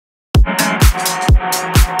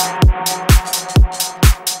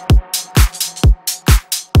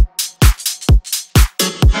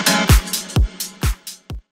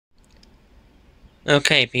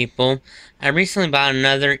Okay, people, I recently bought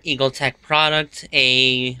another EagleTec product,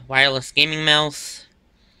 a wireless gaming mouse.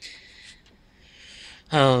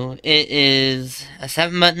 Oh, it is a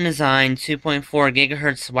 7-button design, 2.4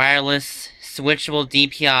 gigahertz wireless, switchable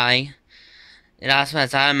DPI. It also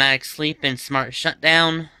has automatic sleep and smart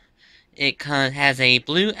shutdown. It has a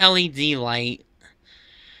blue LED light,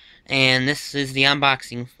 and this is the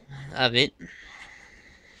unboxing of it.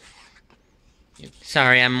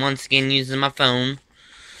 Sorry, I'm once again using my phone,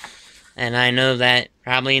 and I know that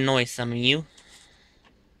probably annoys some of you.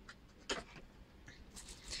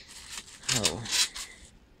 Oh.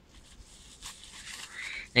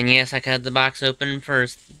 And yes, I cut the box open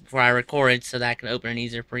first before I recorded so that I could open it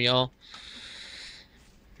easier for y'all.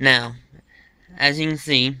 Now, as you can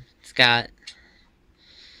see, it's got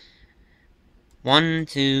 1,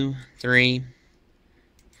 2, 3,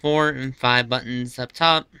 4, and 5 buttons up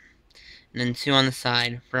top, and then 2 on the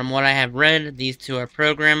side. From what I have read, these 2 are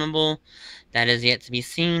programmable. That is yet to be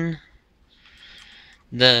seen.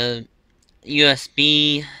 The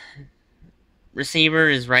USB receiver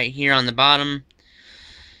is right here on the bottom,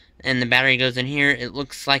 and the battery goes in here. It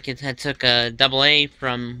looks like it had took a AA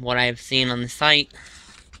from what I have seen on the site.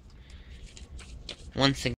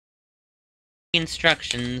 Once again,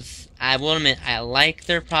 instructions, I will admit I like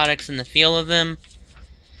their products and the feel of them,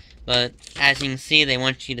 but as you can see, they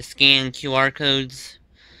want you to scan QR codes,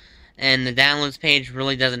 and the downloads page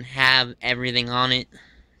really doesn't have everything on it,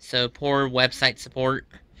 so poor website support.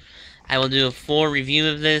 I will do a full review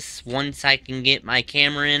of this once I can get my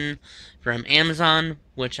camera in from Amazon,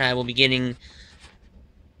 which I will be getting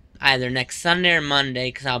either next Sunday or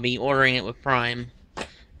Monday, because I'll be ordering it with Prime.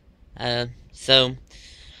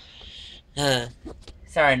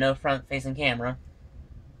 Sorry, no front-facing camera,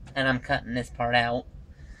 and I'm cutting this part out.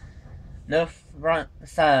 No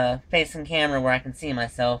front-facing camera where I can see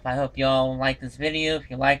myself. I hope y'all liked this video. If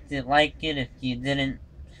you liked it, like it. If you didn't,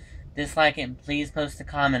 dislike it. Please post a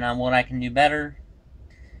comment on what I can do better.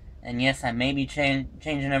 And yes, I may be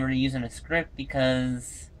changing over to using a script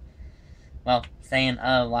because, well, saying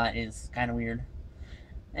a lot is kind of weird.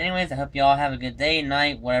 Anyways, I hope y'all have a good day,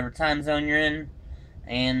 night, whatever time zone you're in.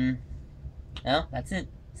 And, well, that's it.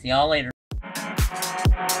 See y'all later.